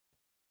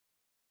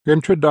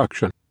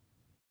Introduction.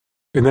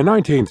 In the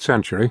 19th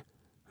century,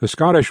 the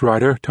Scottish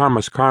writer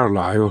Thomas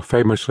Carlyle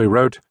famously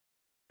wrote,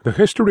 "The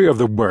history of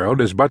the world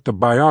is but the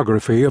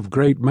biography of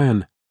great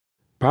men,"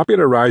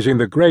 popularizing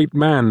the great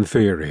man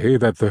theory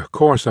that the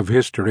course of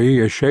history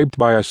is shaped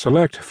by a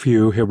select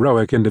few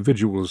heroic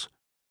individuals.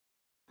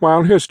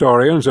 While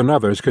historians and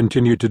others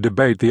continue to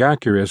debate the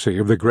accuracy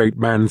of the great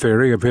man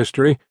theory of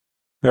history,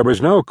 there is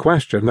no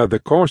question that the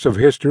course of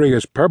history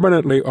is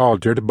permanently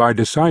altered by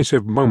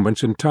decisive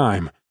moments in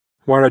time,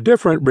 where a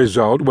different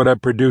result would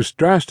have produced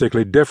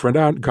drastically different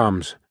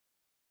outcomes.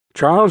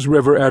 Charles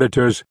River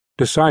Editor's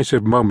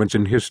Decisive Moments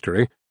in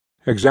History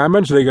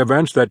examines the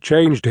events that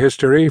changed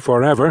history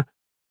forever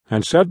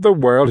and set the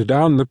world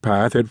down the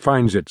path it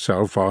finds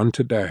itself on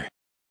today.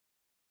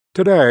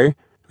 Today,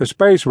 the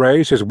space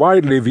race is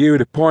widely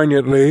viewed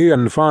poignantly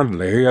and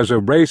fondly as a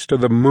race to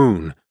the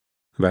moon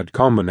that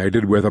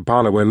culminated with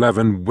Apollo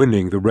 11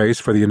 winning the race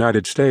for the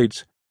United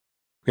States.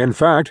 In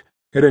fact,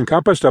 it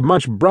encompassed a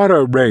much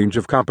broader range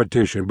of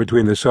competition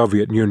between the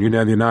Soviet Union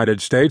and the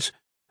United States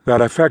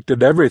that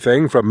affected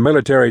everything from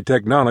military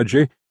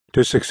technology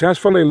to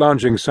successfully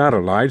launching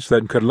satellites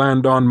that could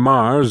land on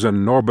Mars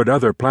and orbit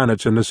other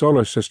planets in the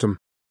solar system.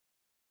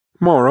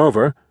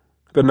 Moreover,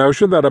 the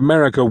notion that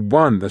America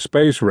won the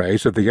space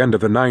race at the end of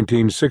the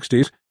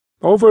 1960s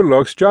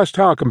overlooks just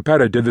how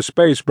competitive the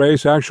space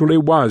race actually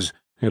was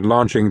in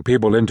launching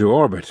people into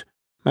orbit,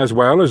 as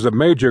well as the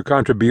major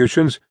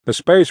contributions the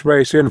space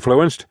race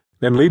influenced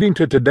in leading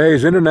to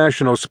today's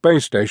International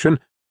Space Station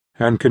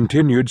and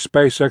continued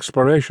space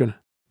exploration.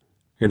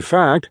 In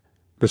fact,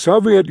 the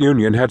Soviet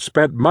Union had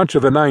spent much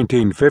of the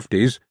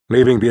 1950s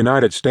leaving the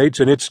United States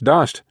in its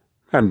dust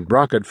and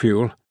rocket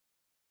fuel.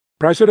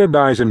 President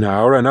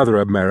Eisenhower and other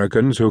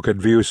Americans who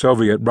could view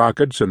Soviet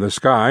rockets in the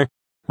sky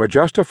were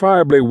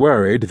justifiably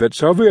worried that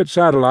Soviet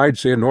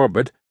satellites in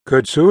orbit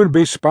could soon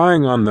be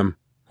spying on them,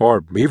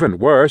 or, even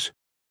worse,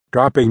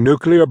 dropping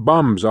nuclear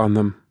bombs on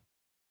them.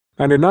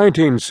 And in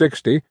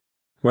 1960,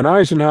 when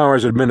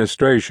Eisenhower's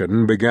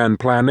administration began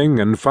planning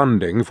and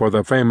funding for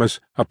the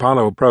famous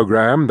Apollo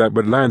program that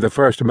would land the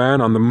first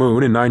man on the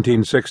moon in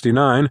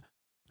 1969,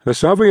 the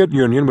Soviet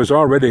Union was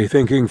already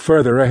thinking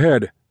further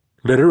ahead,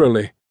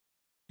 literally.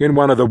 In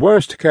one of the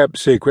worst-kept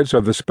secrets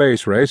of the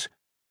space race,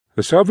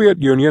 the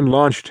Soviet Union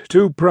launched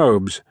two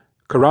probes,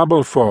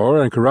 Korabl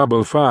 4 and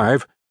Korabl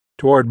 5,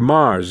 toward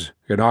Mars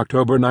in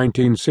October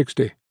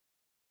 1960.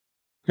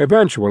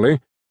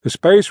 Eventually, the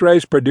space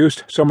race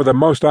produced some of the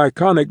most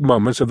iconic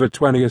moments of the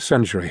 20th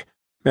century,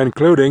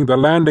 including the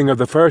landing of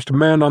the first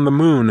men on the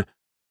moon,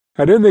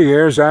 and in the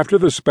years after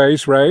the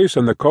space race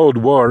and the Cold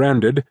War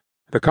ended,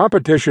 the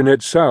competition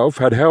itself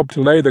had helped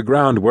lay the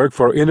groundwork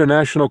for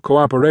international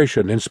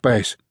cooperation in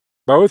space,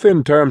 both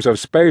in terms of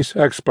space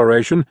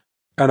exploration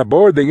and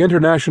aboard the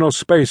International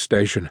Space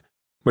Station,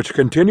 which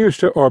continues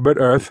to orbit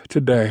Earth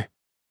today.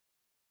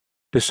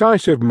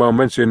 Decisive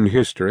Moments in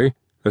History,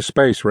 the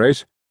space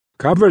race,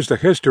 covers the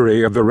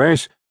history of the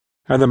race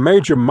and the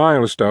major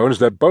milestones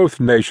that both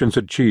nations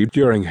achieved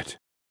during it,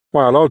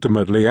 while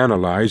ultimately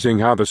analyzing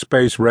how the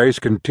space race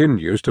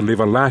continues to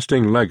leave a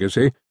lasting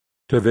legacy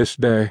to this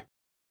day.